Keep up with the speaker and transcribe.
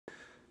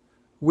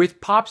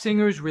with pop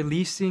singers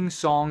releasing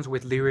songs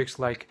with lyrics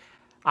like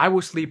 "I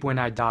will sleep when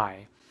I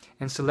die,"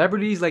 and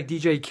celebrities like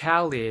DJ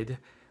Khaled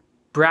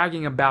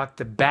bragging about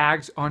the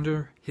bags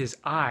under his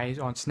eyes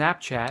on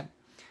Snapchat,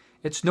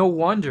 it's no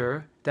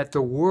wonder that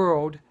the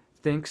world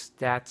thinks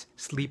that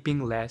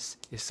sleeping less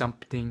is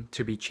something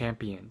to be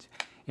championed.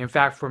 In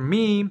fact, for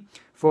me,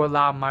 for a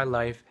lot of my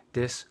life,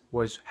 this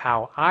was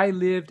how I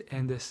lived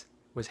and this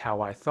was how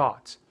I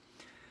thought.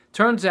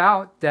 Turns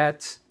out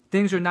that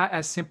things are not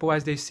as simple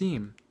as they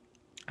seem.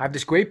 I have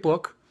this great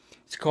book.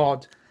 It's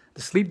called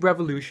The Sleep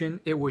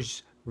Revolution. It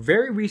was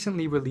very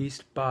recently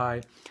released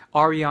by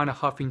Ariana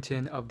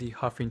Huffington of the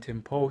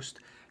Huffington Post,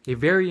 a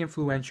very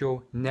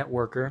influential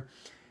networker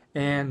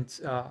and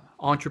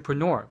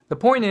entrepreneur. The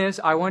point is,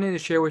 I wanted to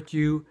share with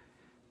you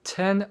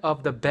 10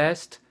 of the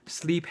best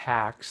sleep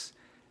hacks,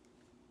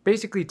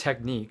 basically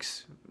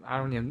techniques. I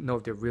don't even know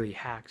if they're really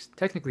hacks.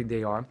 Technically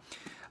they are.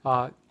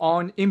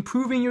 On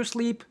improving your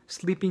sleep,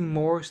 sleeping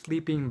more,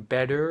 sleeping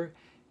better,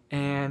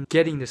 and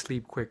getting to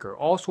sleep quicker.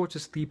 All sorts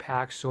of sleep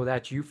hacks so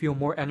that you feel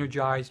more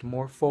energized,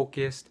 more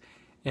focused,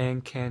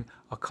 and can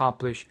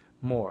accomplish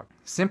more.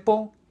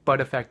 Simple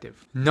but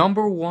effective.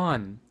 Number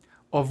 1,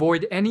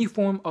 avoid any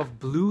form of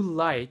blue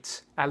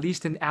light at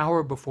least an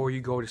hour before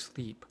you go to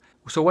sleep.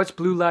 So what's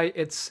blue light?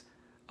 It's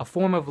a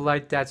form of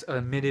light that's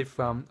emitted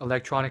from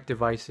electronic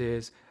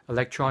devices,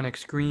 electronic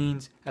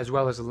screens, as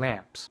well as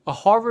lamps. A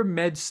Harvard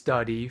Med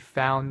study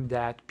found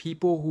that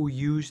people who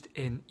used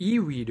an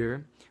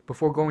e-reader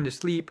before going to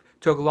sleep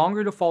took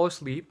longer to fall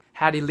asleep,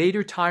 had a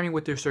later timing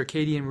with their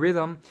circadian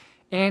rhythm,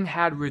 and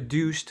had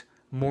reduced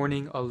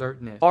morning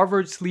alertness.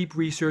 Harvard sleep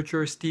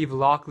researcher Steve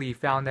Lockley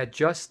found that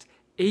just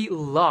 8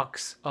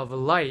 lux of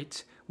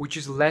light, which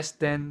is less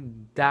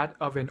than that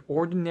of an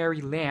ordinary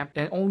lamp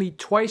and only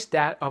twice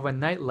that of a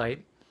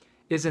nightlight,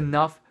 is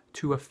enough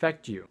to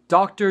affect you.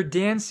 Dr.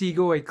 Dan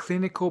Siegel, a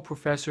clinical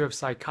professor of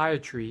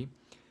psychiatry,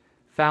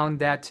 found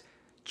that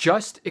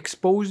just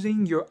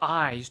exposing your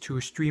eyes to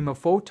a stream of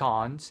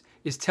photons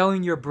is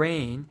telling your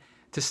brain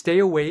to stay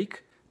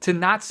awake, to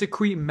not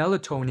secrete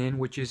melatonin,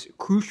 which is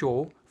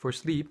crucial for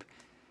sleep,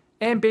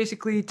 and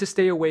basically to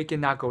stay awake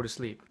and not go to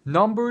sleep.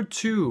 Number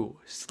 2,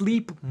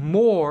 sleep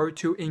more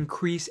to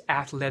increase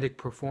athletic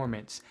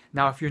performance.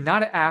 Now, if you're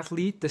not an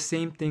athlete, the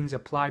same things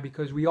apply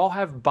because we all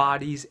have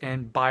bodies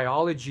and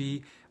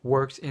biology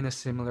works in a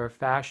similar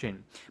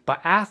fashion.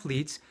 But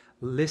athletes,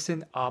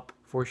 listen up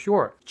for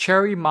sure.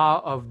 Cherry Ma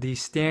of the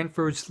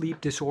Stanford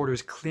Sleep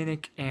Disorders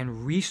Clinic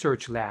and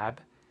Research Lab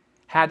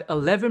had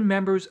 11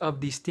 members of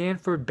the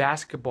Stanford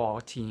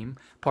basketball team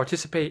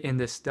participate in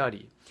this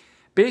study.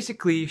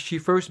 Basically, she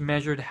first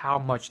measured how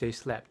much they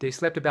slept. They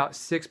slept about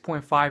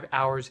 6.5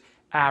 hours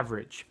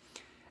average.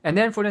 And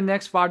then for the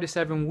next 5 to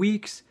 7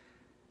 weeks,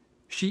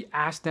 she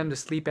asked them to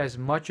sleep as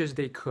much as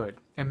they could,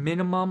 a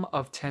minimum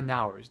of 10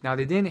 hours. Now,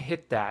 they didn't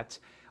hit that.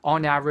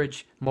 On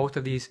average, most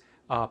of these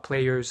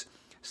players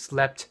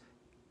slept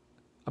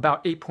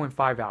about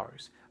 8.5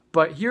 hours.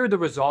 But here are the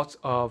results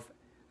of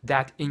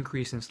that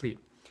increase in sleep.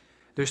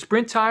 Their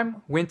sprint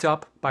time went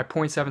up by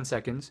 0.7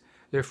 seconds.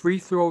 Their free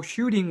throw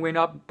shooting went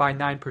up by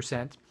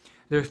 9%.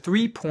 Their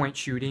three-point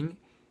shooting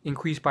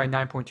increased by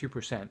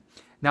 9.2%.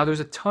 Now, there's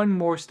a ton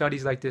more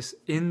studies like this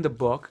in the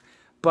book,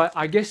 but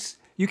I guess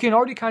you can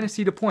already kind of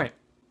see the point.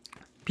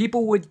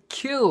 People would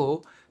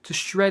kill to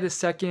shred a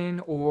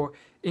second or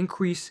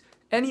increase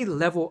any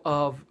level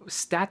of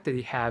stat that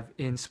they have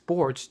in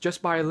sports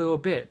just by a little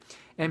bit.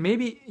 And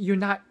maybe you're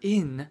not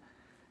in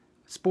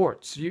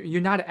sports,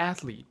 you're not an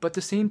athlete, but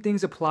the same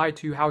things apply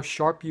to how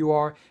sharp you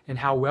are and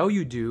how well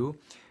you do,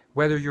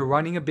 whether you're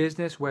running a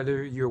business,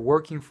 whether you're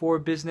working for a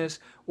business,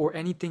 or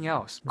anything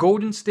else.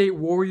 Golden State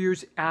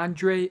Warriors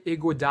Andre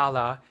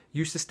Iguodala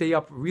used to stay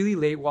up really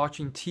late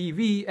watching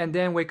TV and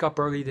then wake up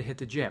early to hit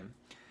the gym.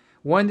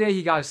 One day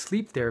he got a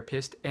sleep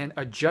therapist and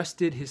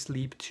adjusted his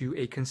sleep to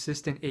a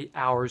consistent 8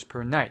 hours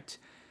per night.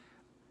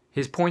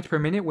 His points per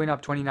minute went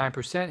up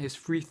 29%, his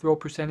free throw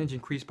percentage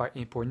increased by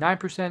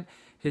 8.9%,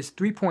 his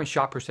three-point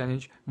shot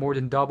percentage more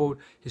than doubled,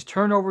 his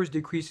turnovers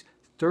decreased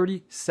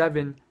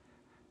 37%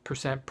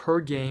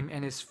 per game,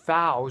 and his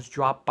fouls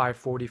dropped by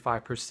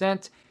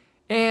 45%,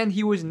 and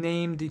he was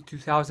named the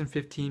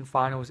 2015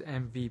 Finals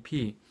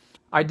MVP.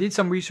 I did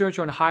some research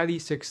on highly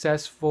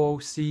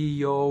successful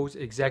CEOs,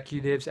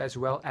 executives, as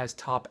well as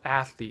top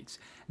athletes.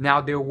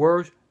 Now, there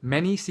were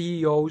many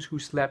CEOs who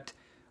slept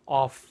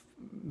off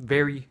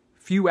very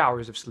few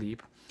hours of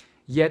sleep,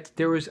 yet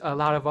there was a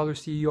lot of other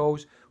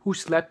CEOs who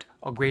slept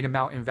a great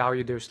amount and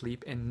valued their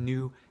sleep and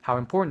knew how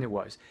important it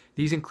was.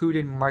 These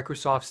included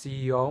Microsoft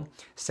CEO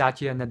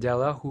Satya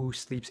Nadella, who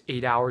sleeps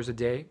 8 hours a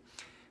day,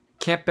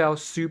 Campbell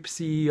Soup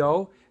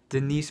CEO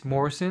Denise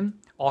Morrison,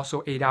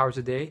 also 8 hours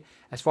a day.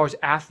 As far as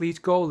athletes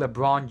go,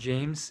 LeBron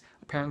James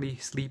apparently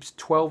sleeps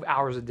 12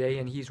 hours a day,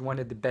 and he's one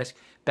of the best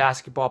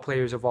basketball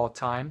players of all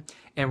time.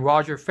 And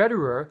Roger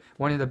Federer,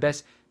 one of the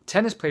best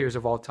tennis players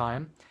of all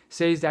time,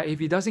 says that if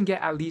he doesn't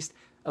get at least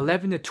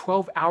 11 to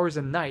 12 hours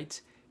a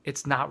night,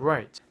 it's not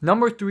right.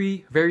 Number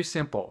 3, very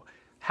simple.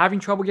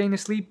 Having trouble getting to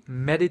sleep,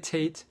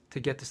 meditate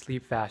to get to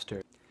sleep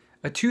faster.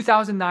 A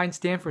 2009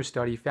 Stanford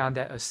study found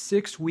that a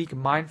 6-week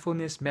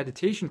mindfulness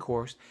meditation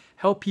course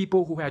helped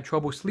people who had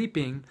trouble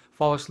sleeping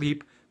fall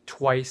asleep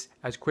twice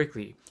as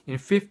quickly, in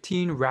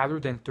 15 rather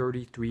than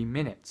 33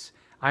 minutes.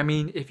 I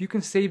mean, if you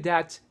can save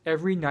that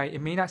every night,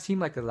 it may not seem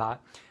like a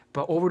lot,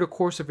 but over the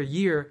course of a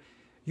year,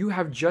 you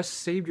have just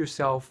saved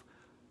yourself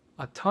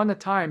a ton of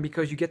time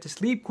because you get to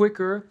sleep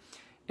quicker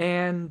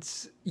and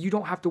you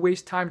don't have to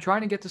waste time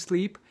trying to get to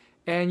sleep,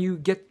 and you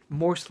get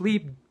more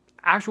sleep,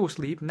 actual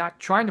sleep, not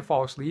trying to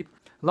fall asleep.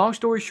 Long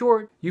story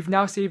short, you've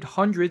now saved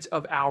hundreds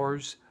of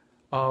hours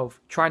of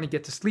trying to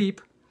get to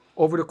sleep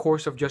over the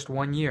course of just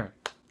 1 year.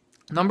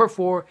 Number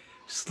 4,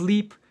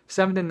 sleep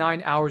 7 to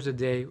 9 hours a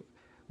day.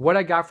 What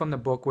I got from the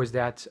book was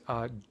that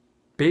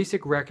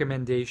basic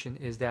recommendation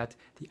is that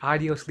the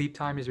ideal sleep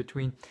time is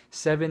between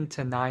 7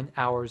 to 9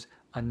 hours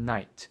a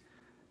night.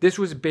 This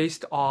was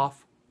based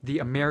off the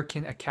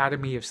American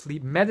Academy of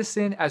Sleep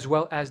Medicine as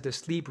well as the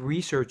Sleep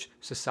Research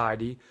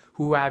Society,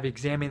 who have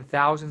examined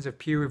thousands of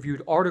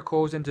peer-reviewed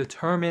articles and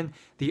determined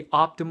the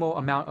optimal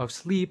amount of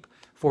sleep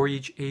for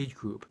each age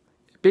group.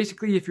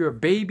 Basically, if you're a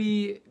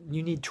baby,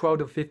 you need 12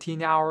 to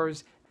 15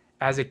 hours.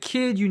 As a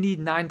kid, you need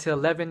 9 to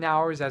 11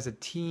 hours. As a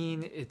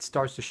teen, it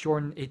starts to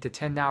shorten 8 to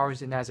 10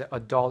 hours. And as an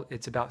adult,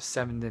 it's about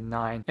 7 to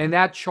 9. And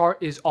that chart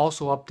is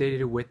also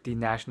updated with the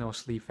National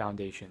Sleep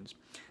Foundations.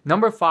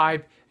 Number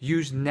 5,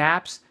 use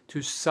naps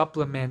to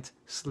supplement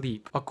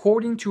sleep.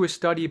 According to a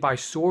study by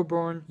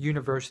Sorbonne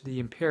University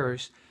in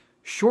Paris,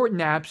 short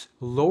naps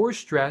lower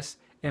stress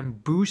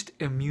and boost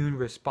immune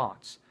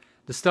response.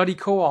 The study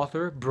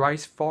co-author,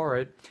 Bryce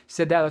Farrett,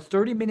 said that a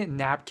 30-minute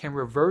nap can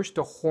reverse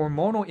the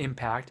hormonal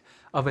impact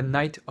of a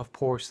night of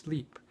poor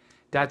sleep.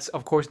 That's,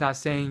 of course, not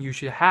saying you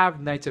should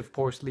have nights of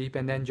poor sleep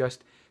and then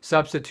just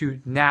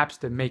substitute naps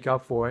to make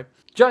up for it.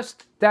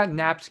 Just that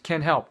naps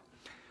can help.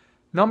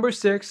 Number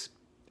 6,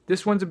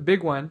 this one's a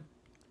big one.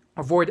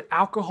 Avoid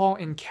alcohol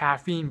and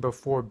caffeine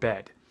before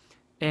bed.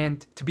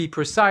 And to be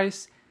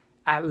precise,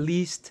 at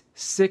least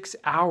 6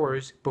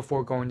 hours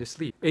before going to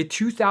sleep. A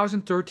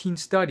 2013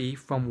 study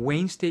from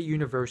Wayne State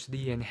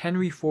University and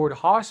Henry Ford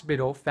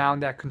Hospital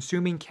found that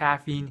consuming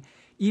caffeine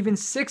even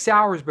 6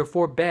 hours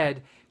before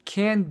bed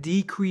can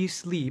decrease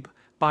sleep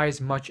by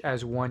as much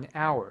as 1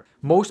 hour.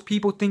 Most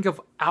people think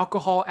of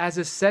alcohol as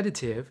a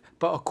sedative,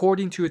 but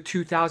according to a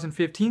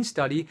 2015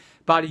 study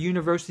by the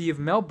University of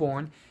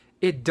Melbourne,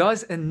 it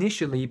does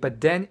initially,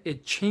 but then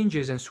it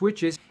changes and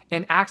switches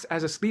and acts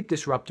as a sleep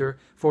disruptor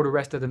for the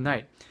rest of the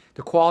night.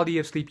 The quality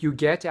of sleep you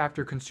get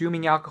after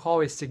consuming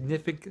alcohol is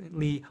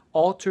significantly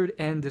altered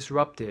and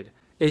disrupted.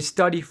 A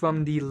study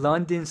from the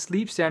London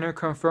Sleep Center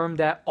confirmed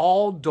that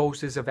all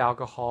doses of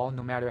alcohol,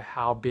 no matter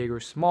how big or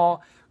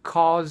small,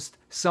 caused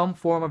some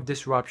form of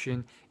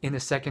disruption in the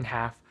second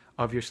half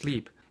of your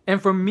sleep.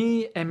 And for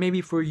me, and maybe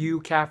for you,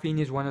 caffeine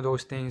is one of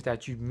those things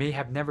that you may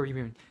have never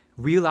even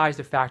realized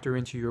to factor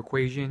into your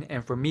equation.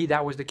 And for me,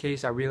 that was the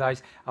case. I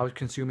realized I was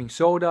consuming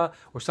soda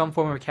or some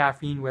form of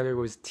caffeine, whether it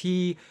was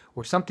tea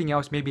or something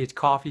else. Maybe it's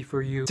coffee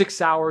for you.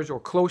 6 hours or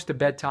close to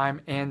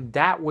bedtime, and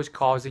that was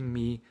causing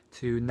me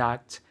to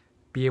not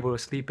be able to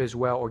sleep as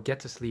well or get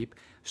to sleep.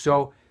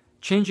 So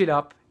change it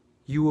up.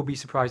 You will be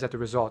surprised at the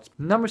results.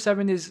 Number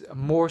 7 is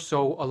more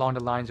so along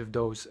the lines of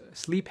those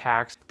sleep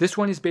hacks. This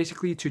one is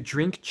basically to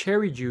drink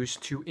cherry juice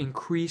to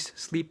increase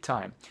sleep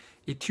time.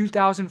 A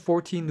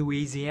 2014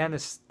 Louisiana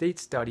state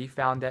study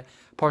found that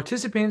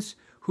participants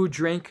who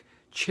drank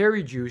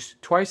cherry juice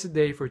twice a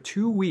day for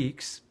 2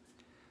 weeks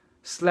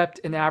slept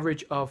an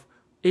average of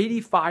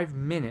 85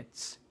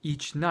 minutes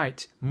each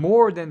night,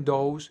 more than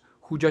those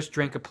who just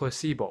drank a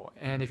placebo.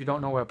 And if you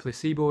don't know what a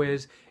placebo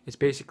is, it's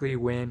basically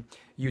when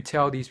you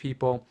tell these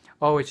people,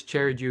 oh, it's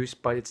cherry juice,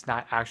 but it's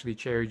not actually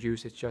cherry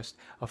juice. It's just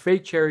a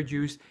fake cherry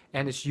juice,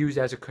 and it's used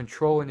as a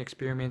control in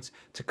experiments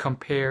to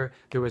compare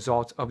the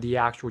results of the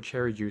actual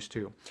cherry juice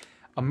to.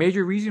 A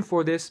major reason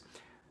for this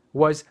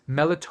was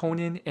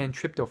melatonin and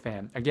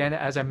tryptophan. Again,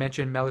 as I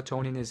mentioned,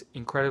 melatonin is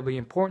incredibly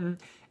important,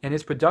 and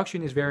its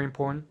production is very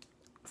important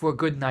for a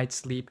good night's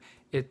sleep.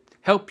 It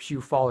helps you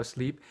fall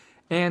asleep.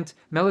 And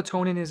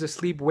melatonin is a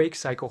sleep-wake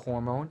cycle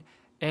hormone.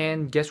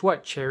 And guess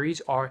what?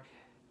 Cherries are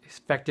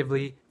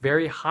effectively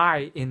very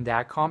high in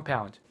that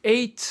compound.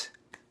 8,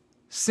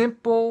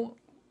 simple,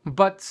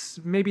 but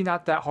maybe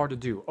not that hard to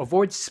do.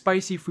 Avoid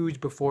spicy foods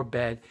before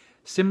bed.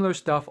 Similar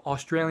stuff,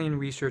 Australian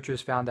researchers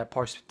found that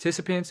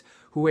participants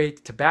who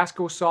ate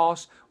Tabasco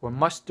sauce or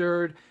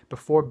mustard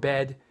before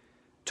bed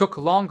took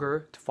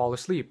longer to fall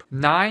asleep.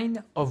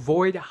 9,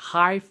 avoid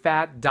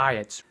high-fat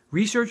diets.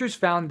 Researchers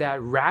found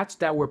that rats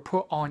that were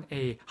put on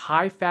a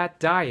high-fat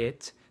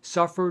diet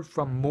suffered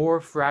from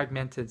more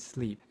fragmented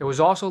sleep. It was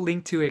also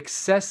linked to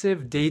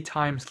excessive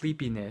daytime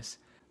sleepiness.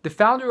 The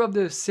founder of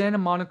the Santa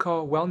Monica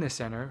Wellness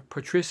Center,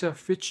 Patricia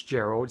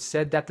Fitzgerald,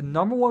 said that the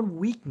number one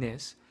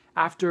weakness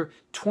after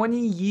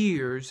 20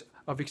 years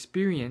of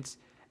experience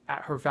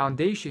at her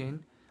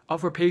foundation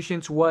of her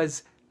patients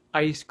was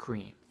ice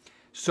cream.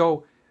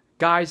 So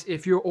guys,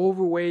 if you're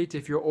overweight,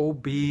 if you're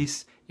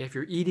obese, if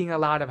you're eating a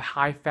lot of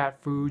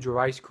high-fat foods or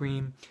ice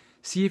cream,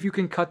 see if you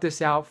can cut this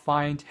out.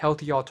 Find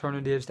healthy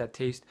alternatives that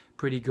taste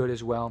pretty good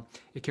as well.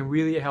 It can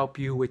really help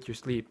you with your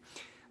sleep.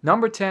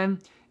 Number 10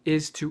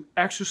 is to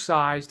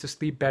exercise to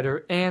sleep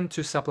better and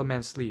to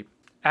supplement sleep.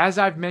 As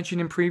I've mentioned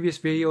in previous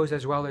videos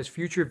as well as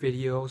future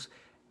videos,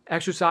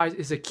 exercise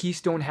is a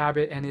keystone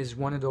habit and is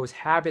one of those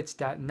habits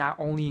that not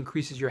only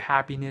increases your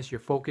happiness, your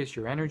focus,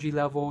 your energy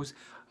levels,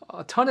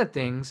 a ton of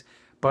things,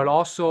 but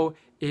also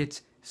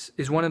it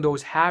is one of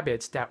those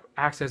habits that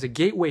acts as a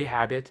gateway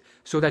habit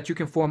so that you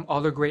can form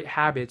other great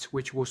habits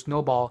which will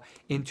snowball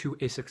into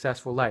a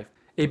successful life.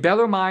 A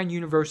Bellarmine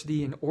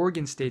University in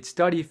Oregon State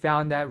study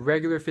found that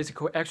regular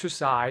physical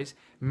exercise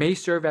may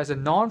serve as a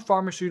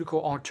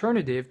non-pharmaceutical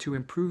alternative to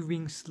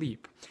improving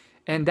sleep.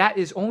 And that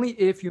is only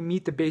if you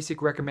meet the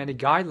basic recommended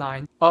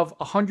guideline of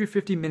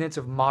 150 minutes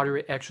of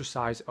moderate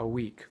exercise a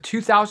week. A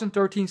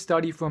 2013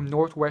 study from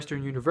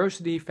Northwestern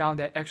University found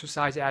that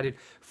exercise added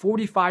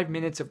 45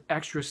 minutes of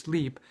extra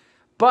sleep,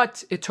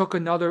 but it took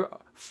another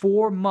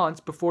 4 months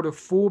before the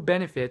full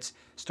benefits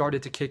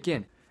started to kick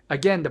in.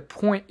 Again, the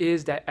point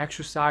is that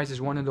exercise is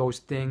one of those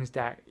things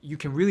that you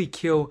can really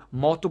kill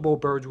multiple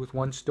birds with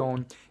one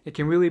stone. It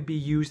can really be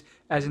used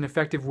as an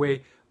effective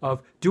way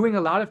of doing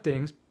a lot of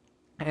things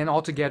and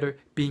altogether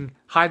being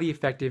highly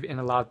effective in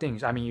a lot of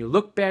things. I mean, you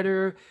look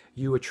better,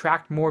 you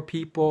attract more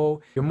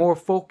people, you're more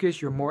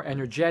focused, you're more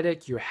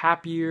energetic, you're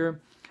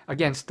happier.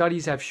 Again,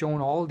 studies have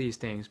shown all of these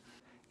things.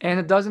 And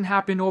it doesn't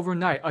happen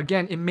overnight.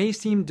 Again, it may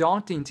seem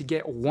daunting to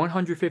get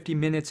 150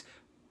 minutes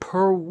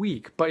per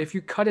week, but if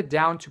you cut it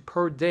down to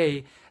per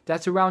day,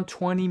 that's around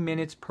 20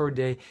 minutes per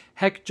day.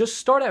 Heck, just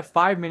start at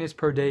 5 minutes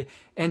per day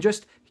and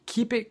just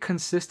keep it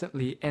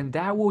consistently, and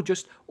that will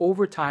just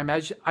over time,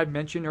 as I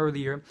mentioned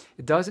earlier,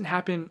 it doesn't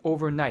happen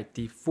overnight.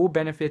 The full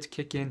benefits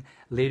kick in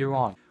later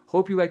on.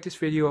 Hope you like this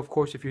video. Of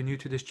course, if you're new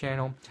to this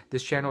channel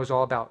is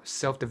all about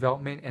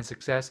self-development and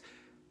success.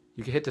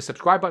 You can hit the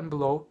subscribe button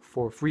below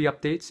for free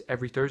updates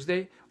every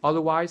Thursday.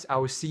 Otherwise, I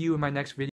will see you in my next video.